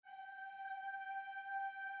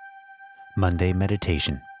Monday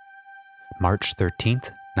Meditation, March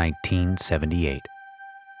 13th, 1978.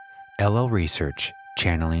 LL Research,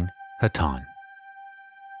 Channeling Hatonn.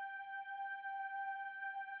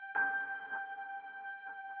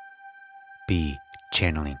 B.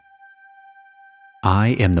 Channeling.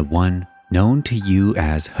 I am the one known to you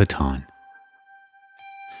as Hatonn.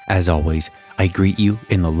 As always, I greet you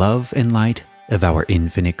in the love and light of our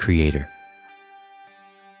infinite Creator.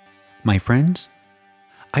 My friends,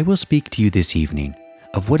 I will speak to you this evening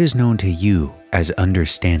of what is known to you as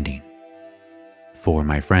understanding. For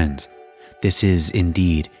my friends, this is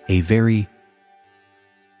indeed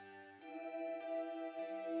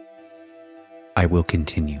I will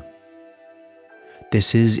continue.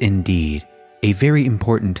 This is indeed a very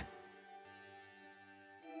important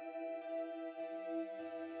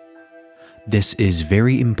This is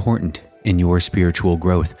very important in your spiritual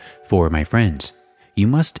growth, for my friends, you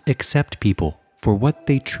must accept people for what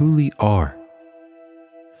they truly are.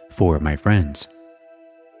 For my friends,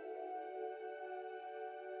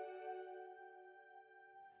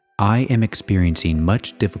 I am experiencing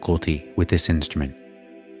much difficulty with this instrument.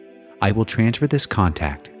 I will transfer this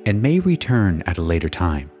contact and may return at a later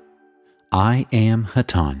time. I am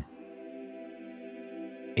Hatonn.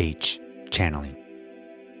 H. Channeling.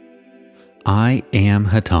 I am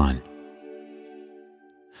Hatonn.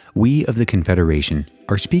 We of the Confederation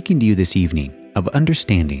are speaking to you this evening of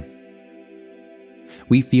understanding.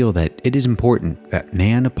 We feel that it is important that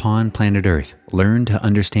man upon planet Earth learn to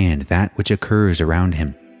understand that which occurs around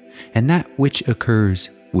him and that which occurs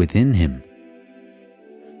within him.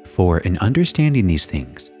 For in understanding these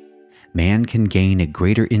things, man can gain a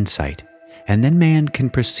greater insight, and then man can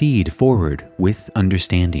proceed forward with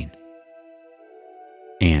understanding.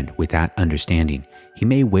 And with that understanding, he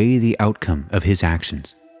may weigh the outcome of his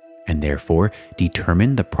actions, and therefore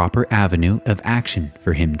determine the proper avenue of action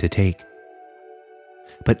for him to take.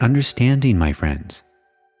 But understanding, my friends,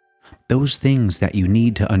 those things that you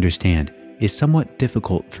need to understand is somewhat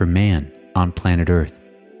difficult for man on planet Earth.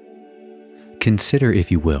 Consider,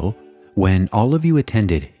 if you will, when all of you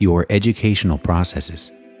attended your educational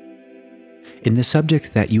processes. In the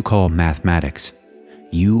subject that you call mathematics,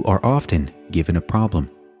 you are often given a problem.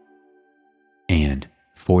 And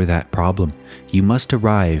for that problem, you must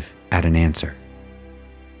arrive at an answer.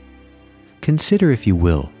 Consider, if you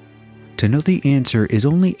will, to know the answer is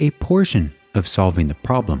only a portion of solving the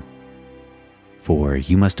problem. For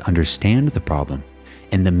you must understand the problem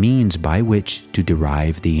and the means by which to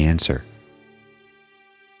derive the answer.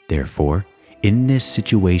 Therefore, in this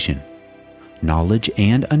situation, knowledge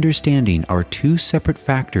and understanding are two separate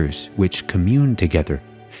factors which commune together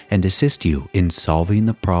and assist you in solving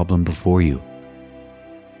the problem before you.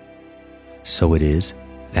 So it is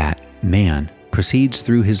that man proceeds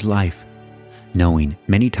through his life, knowing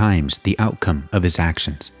many times the outcome of his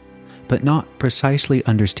actions, but not precisely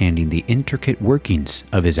understanding the intricate workings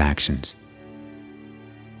of his actions.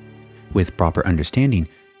 With proper understanding,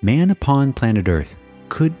 man upon planet Earth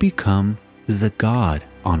could become the God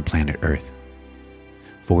on planet Earth.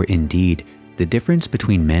 For indeed, the difference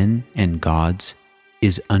between men and gods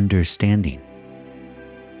is understanding.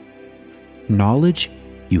 Knowledge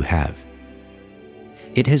you have.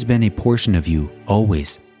 It has been a portion of you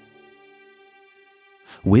always.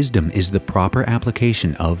 Wisdom is the proper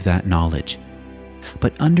application of that knowledge.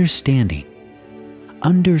 But understanding,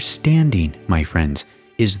 my friends,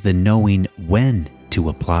 is the knowing when to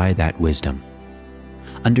apply that wisdom.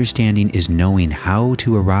 Understanding is knowing how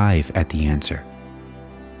to arrive at the answer.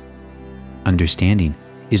 Understanding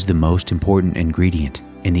is the most important ingredient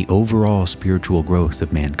in the overall spiritual growth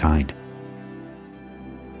of mankind.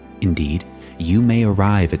 Indeed, you may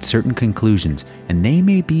arrive at certain conclusions and they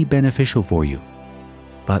may be beneficial for you,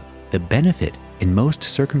 but the benefit in most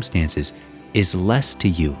circumstances is less to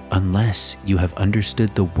you unless you have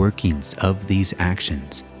understood the workings of these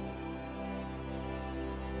actions.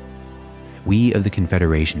 We of the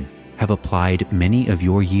Confederation have applied many of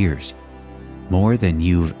your years, more than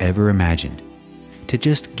you've ever imagined, to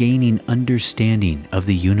just gaining understanding of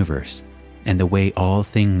the universe and the way all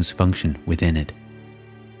things function within it.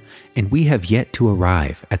 And we have yet to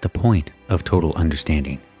arrive at the point of total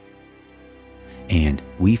understanding. And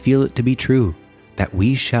we feel it to be true that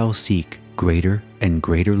we shall seek greater and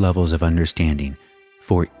greater levels of understanding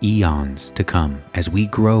for eons to come as we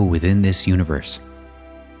grow within this universe.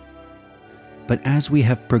 But as we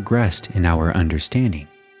have progressed in our understanding,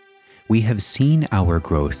 we have seen our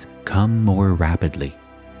growth come more rapidly.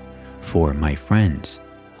 For my friends,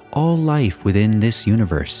 all life within this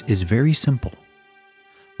universe is very simple,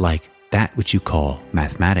 like that which you call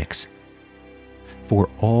mathematics. For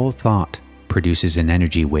all thought produces an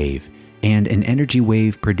energy wave and an energy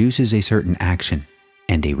wave produces a certain action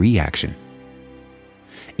and a reaction.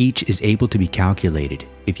 Each is able to be calculated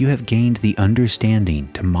if you have gained the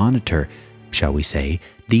understanding to monitor, shall we say,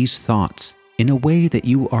 these thoughts in a way that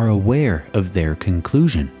you are aware of their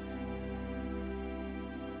conclusion.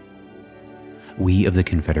 We of the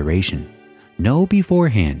Confederation know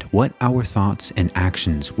beforehand what our thoughts and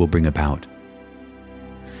actions will bring about.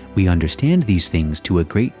 We understand these things to a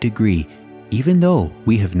great degree, even though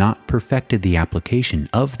we have not perfected the application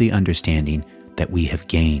of the understanding that we have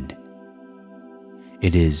gained.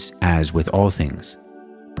 It is as with all things,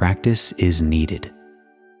 practice is needed.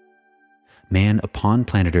 Man upon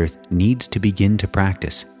planet Earth needs to begin to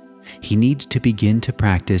practice. He needs to begin to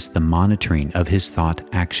practice the monitoring of his thought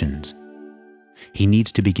actions. He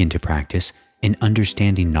needs to begin to practice in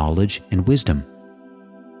understanding knowledge and wisdom.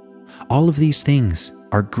 All of these things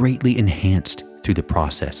are greatly enhanced through the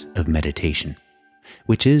process of meditation,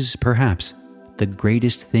 which is perhaps the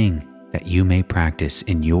greatest thing that you may practice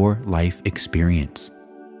in your life experience.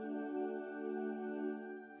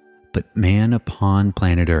 But man upon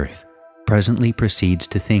planet Earth presently proceeds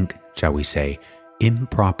to think, shall we say,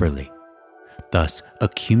 improperly, thus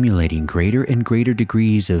accumulating greater and greater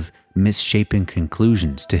degrees of misshapen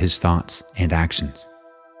conclusions to his thoughts and actions.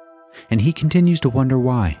 And he continues to wonder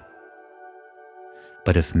why.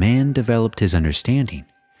 But if man developed his understanding,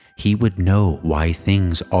 he would know why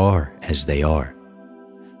things are as they are.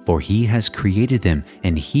 For he has created them,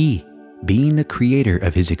 and he, being the creator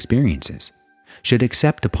of his experiences, should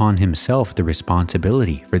accept upon himself the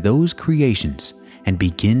responsibility for those creations and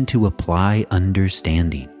begin to apply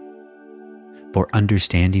understanding. For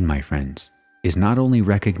understanding, my friends, is not only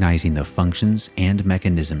recognizing the functions and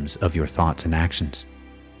mechanisms of your thoughts and actions.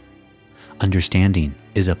 Understanding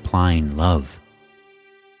is applying love.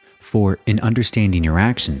 For in understanding your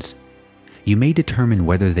actions, you may determine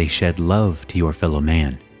whether they shed love to your fellow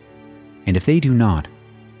man. And if they do not,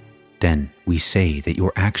 then we say that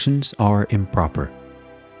your actions are improper.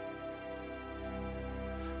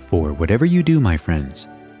 For whatever you do, my friends,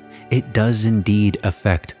 it does indeed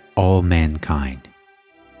affect all mankind.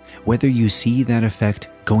 Whether you see that effect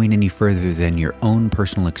going any further than your own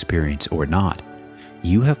personal experience or not,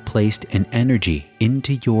 you have placed an energy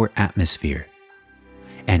into your atmosphere,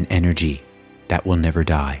 an energy that will never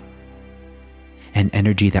die, an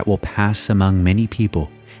energy that will pass among many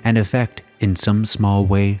people and affect in some small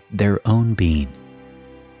way their own being.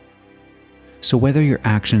 So whether your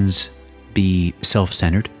actions be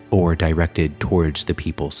self-centered or directed towards the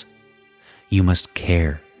peoples, you must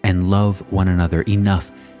care and love one another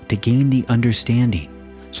enough to gain the understanding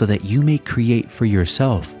so that you may create for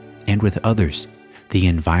yourself and with others the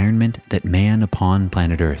environment that man upon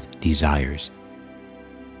planet Earth desires.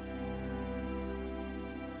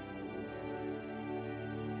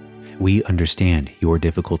 We understand your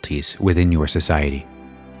difficulties within your society.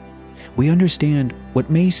 We understand what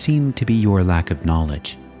may seem to be your lack of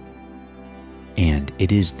knowledge. And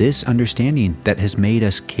it is this understanding that has made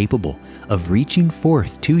us capable of reaching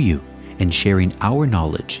forth to you and sharing our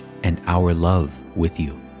knowledge and our love with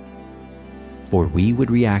you. For we would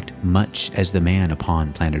react much as the man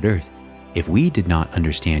upon planet Earth if we did not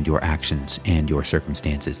understand your actions and your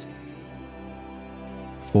circumstances.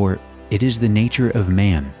 For it is the nature of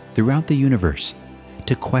man throughout the universe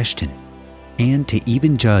to question and to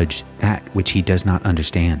even judge that which he does not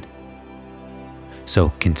understand.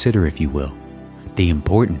 So consider, if you will, the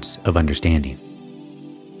importance of understanding.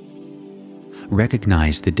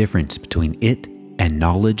 Recognize the difference between it and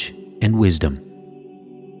knowledge and wisdom.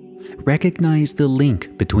 Recognize the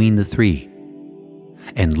link between the three,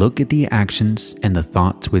 and look at the actions and the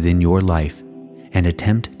thoughts within your life and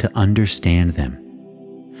attempt to understand them.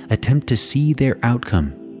 Attempt to see their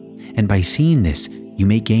outcome, and by seeing this, you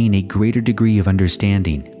may gain a greater degree of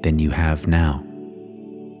understanding than you have now.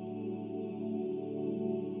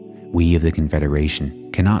 We of the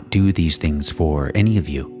Confederation cannot do these things for any of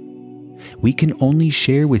you. We can only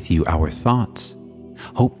share with you our thoughts,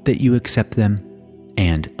 hope that you accept them,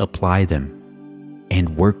 and apply them,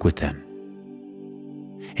 and work with them.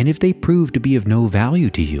 And if they prove to be of no value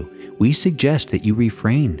to you, we suggest that you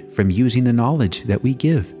refrain from using the knowledge that we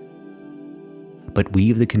give. But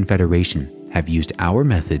we of the Confederation have used our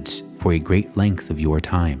methods for a great length of your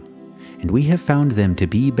time, and we have found them to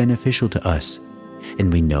be beneficial to us,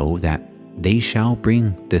 and we know that they shall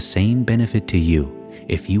bring the same benefit to you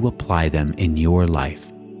if you apply them in your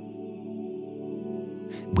life.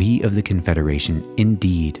 We of the Confederation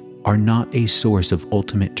indeed are not a source of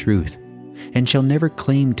ultimate truth, and shall never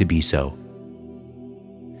claim to be so.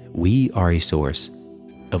 We are a source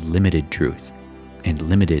of limited truth and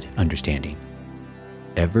limited understanding.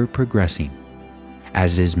 ever progressing,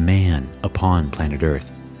 as is man upon planet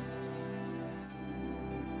Earth.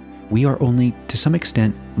 We are only, to some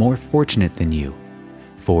extent, more fortunate than you,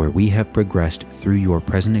 for we have progressed through your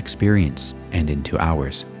present experience and into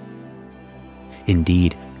ours.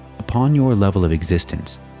 Indeed, upon your level of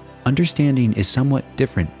existence, understanding is somewhat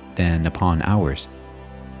different than upon ours,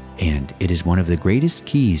 and it is one of the greatest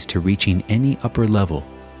keys to reaching any upper level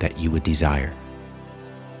that you would desire.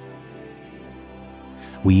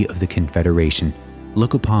 We of the Confederation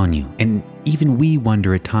look upon you, and even we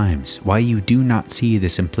wonder at times why you do not see the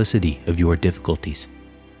simplicity of your difficulties.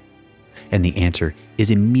 And the answer is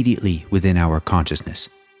immediately within our consciousness,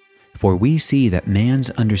 for we see that man's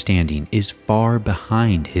understanding is far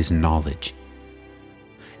behind his knowledge.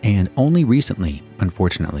 And only recently,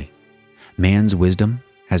 unfortunately, man's wisdom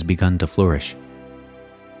has begun to flourish.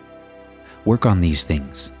 Work on these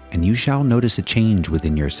things, and you shall notice a change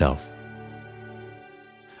within yourself.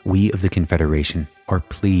 We of the Confederation are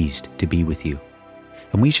pleased to be with you,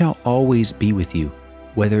 and we shall always be with you,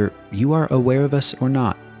 whether you are aware of us or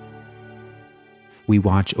not. We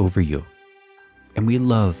watch over you, and we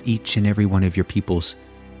love each and every one of your peoples,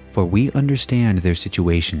 for we understand their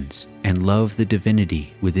situations and love the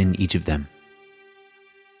divinity within each of them.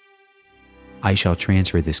 I shall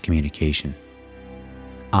transfer this communication.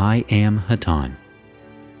 I am Hatonn.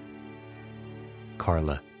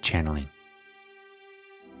 Carla channeling.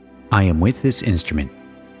 I am with this instrument.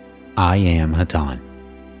 I am Hatonn.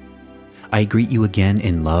 I greet you again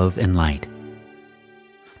in love and light.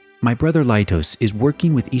 My brother Laitos is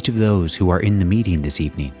working with each of those who are in the meeting this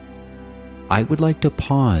evening. I would like to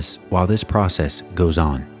pause while this process goes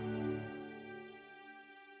on.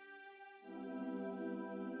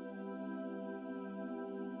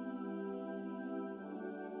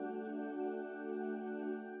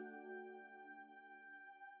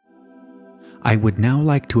 I would now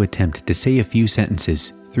like to attempt to say a few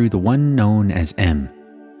sentences through the one known as M.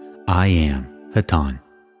 I am Hatonn.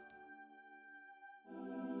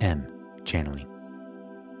 M. Channeling.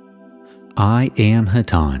 I am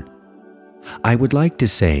Hatonn. I would like to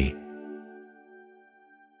say.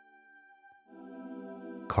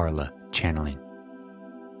 Carla channeling.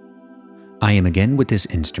 I am again with this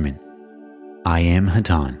instrument. I am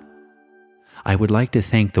Hatonn. I would like to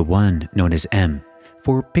thank the one known as M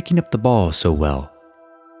for picking up the ball so well.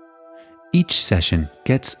 Each session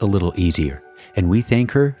gets a little easier, and we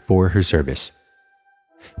thank her for her service.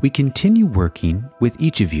 We continue working with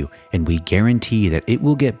each of you, and we guarantee that it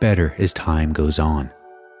will get better as time goes on.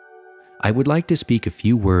 I would like to speak a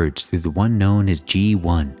few words through the one known as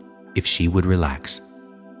G1, if she would relax.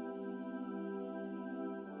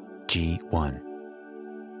 G1.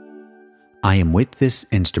 I am with this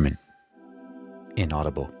instrument.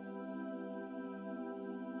 Inaudible.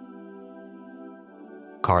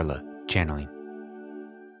 Carla channeling.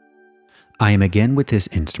 I am again with this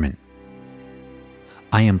instrument.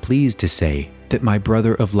 I am pleased to say that my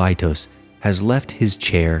brother of Laitos has left his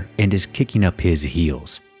chair and is kicking up his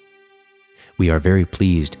heels. We are very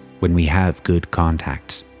pleased when we have good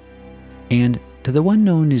contacts. And to the one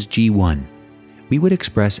known as G1, we would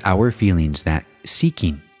express our feelings that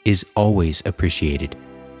seeking is always appreciated.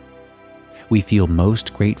 We feel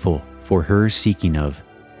most grateful for her seeking of.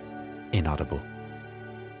 Inaudible.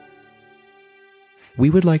 We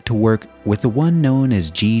would like to work with the one known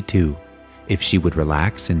as G2. If she would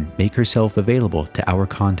relax and make herself available to our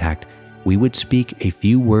contact, we would speak a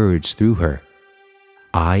few words through her.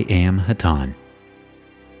 I am Hatonn.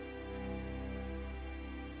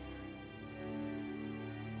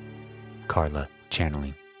 Carla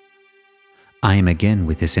channeling. I am again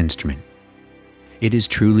with this instrument. It is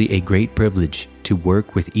truly a great privilege to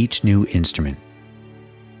work with each new instrument.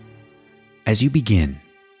 As you begin,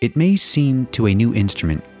 it may seem to a new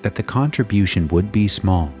instrument that the contribution would be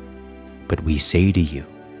small, but we say to you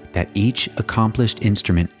that each accomplished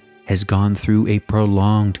instrument has gone through a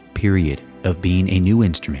prolonged period of being a new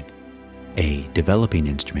instrument, a developing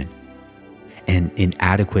instrument, an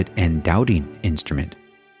inadequate and doubting instrument.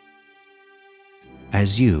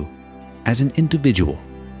 As you, as an individual,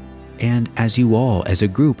 and as you all as a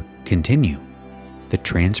group continue, the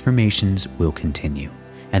transformations will continue,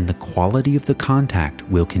 and the quality of the contact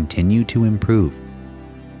will continue to improve.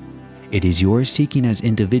 It is your seeking as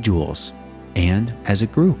individuals and as a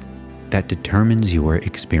group that determines your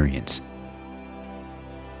experience.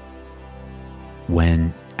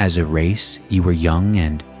 When, as a race, you were young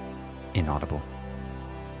and inaudible,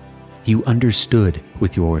 you understood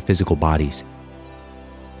with your physical bodies.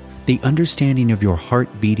 The understanding of your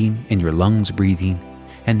heart beating and your lungs breathing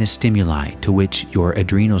and the stimuli to which your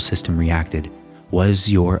adrenal system reacted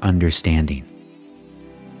was your understanding.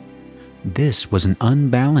 this was an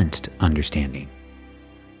unbalanced understanding.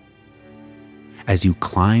 As you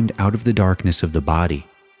climbed out of the darkness of the body,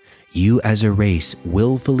 you as a race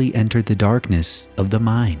willfully entered the darkness of the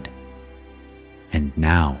mind. And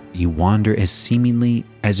now you wander as seemingly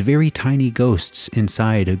as very tiny ghosts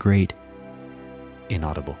inside a great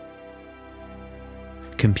inaudible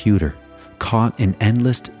computer caught in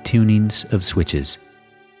endless tunings of switches.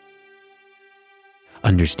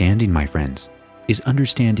 Understanding, my friends, is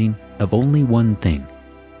understanding of only one thing: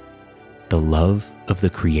 the love of the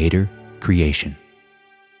Creator creation.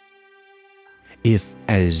 If,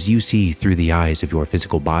 as you see through the eyes of your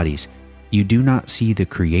physical bodies, you do not see the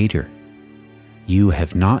Creator, you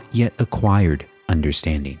have not yet acquired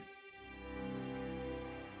understanding.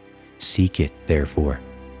 Seek it, therefore.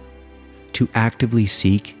 To actively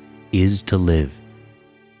seek is to live.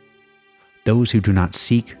 Those who do not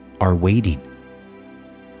seek are waiting.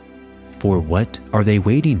 For what are they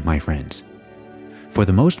waiting, my friends? For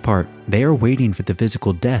the most part, they are waiting for the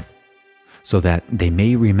physical death, so that they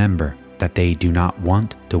may remember that they do not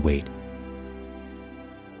want to wait.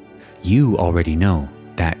 You already know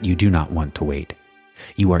that you do not want to wait.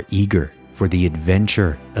 You are eager for the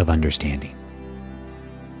adventure of understanding.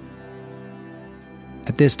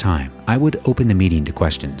 At this time, I would open the meeting to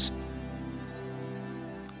questions.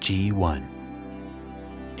 G1.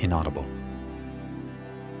 Inaudible.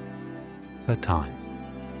 Hatan.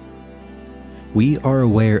 We are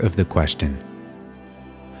aware of the question.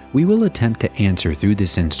 We will attempt to answer through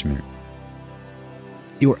this instrument.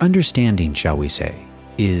 Your understanding, shall we say,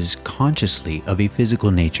 is consciously of a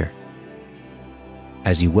physical nature.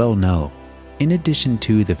 As you well know, in addition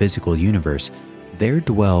to the physical universe, there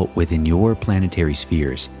dwell within your planetary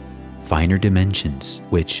spheres finer dimensions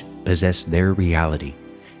which possess their reality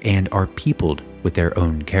and are peopled with their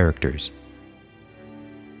own characters.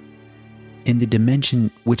 In the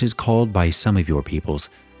dimension which is called by some of your peoples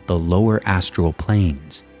the lower astral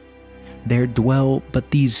planes, there dwell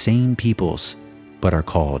but these same peoples, but are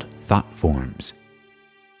called thought forms.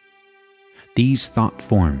 These thought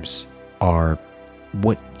forms are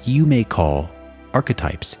what you may call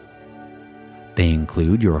archetypes. They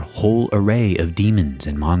include your whole array of demons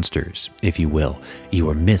and monsters, if you will,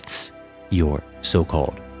 your myths, your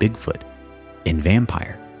so-called Bigfoot, and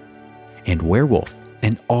vampire, and werewolf,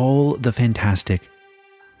 and all the fantastic,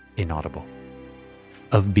 inaudible,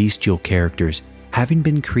 of bestial characters having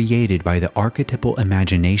been created by the archetypal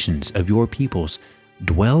imaginations of your peoples,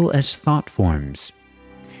 dwell as thought forms,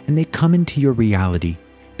 and they come into your reality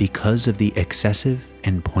because of the excessive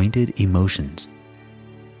and pointed emotions.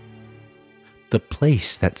 The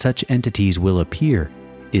place that such entities will appear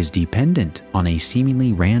is dependent on a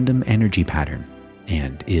seemingly random energy pattern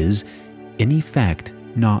and is, in effect,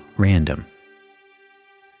 not random.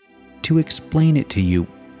 To explain it to you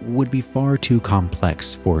would be far too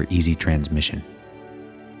complex for easy transmission.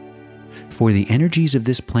 For the energies of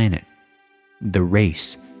this planet, the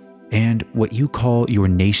race, and what you call your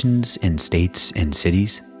nations and states and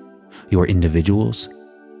cities, your individuals,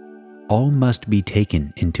 all must be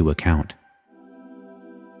taken into account.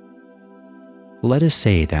 Let us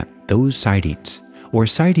say that those sightings, or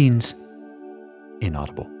sightings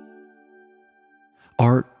inaudible,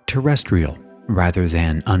 are terrestrial rather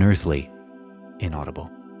than unearthly inaudible.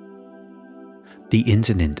 The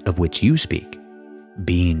incident of which you speak,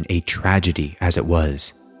 being a tragedy as it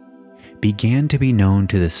was, began to be known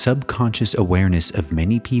to the subconscious awareness of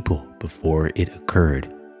many people before it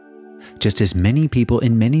occurred, just as many people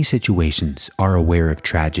in many situations are aware of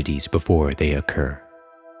tragedies before they occur.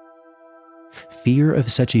 Fear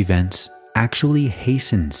of such events actually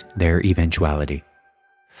hastens their eventuality,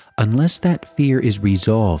 unless that fear is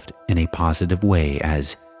resolved in a positive way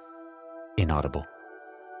as inaudible.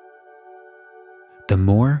 The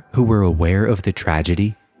more who were aware of the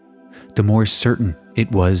tragedy, the more certain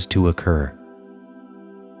it was to occur.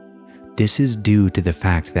 This is due to the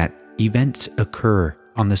fact that events occur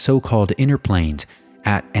on the so-called inner planes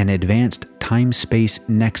at an advanced time-space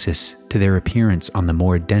nexus to their appearance on the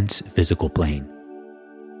more dense physical plane.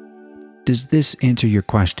 Does this answer your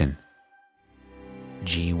question?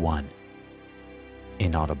 G1.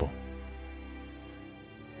 Inaudible.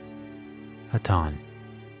 Hatan.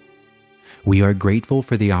 We are grateful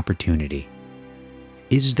for the opportunity.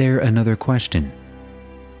 Is there another question?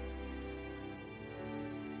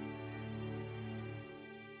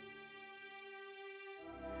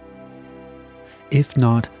 If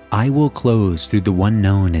not, I will close through the one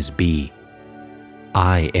known as B.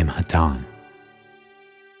 I am Hatan.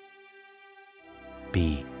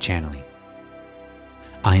 B. Channeling.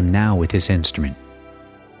 I am now with this instrument.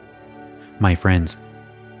 My friends,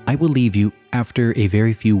 I will leave you after a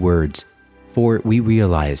very few words for we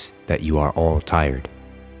realize that you are all tired.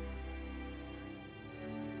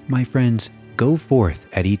 My friends, go forth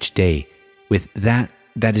at each day with that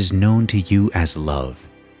is known to you as love,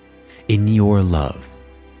 in your love,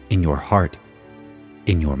 in your heart,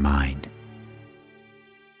 in your mind.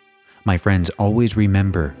 My friends, always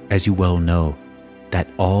remember, as you well know, that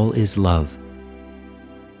all is love.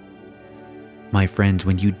 My friends,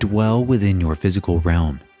 when you dwell within your physical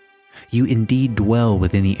realm, you indeed dwell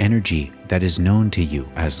within the energy that is known to you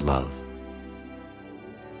as love.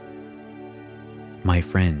 My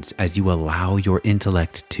friends, as you allow your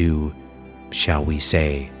intellect to, shall we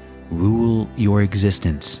say, rule your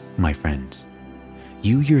existence, my friends,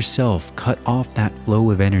 you yourself cut off that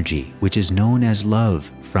flow of energy which is known as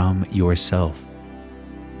love from yourself.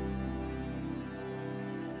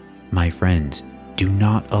 My friends, do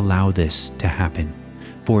not allow this to happen,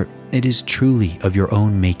 for it is truly of your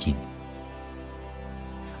own making.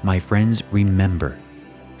 My friends, remember,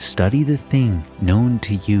 study the thing known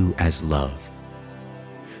to you as love.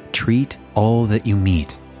 Treat all that you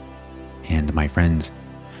meet, and my friends,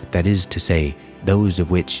 that is to say, those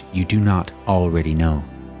of which you do not already know.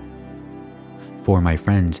 For my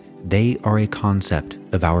friends, they are a concept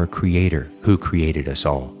of our Creator who created us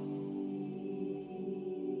all.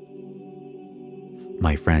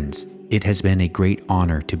 My friends, it has been a great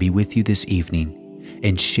honor to be with you this evening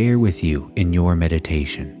and share with you in your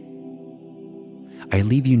meditation. I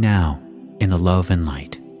leave you now in the love and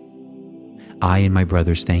light. I and my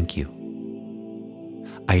brothers thank you.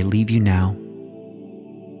 I leave you now.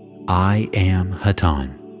 I am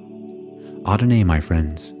Hatonn. Adonai, my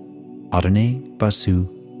friends. Adonai Basu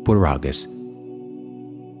Puragas.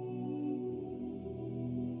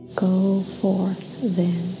 Go forth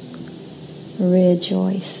then,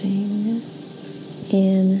 rejoicing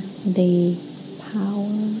in the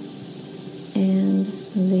power and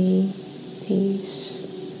the peace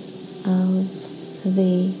of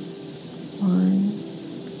the one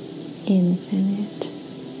infinite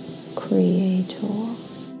Creator.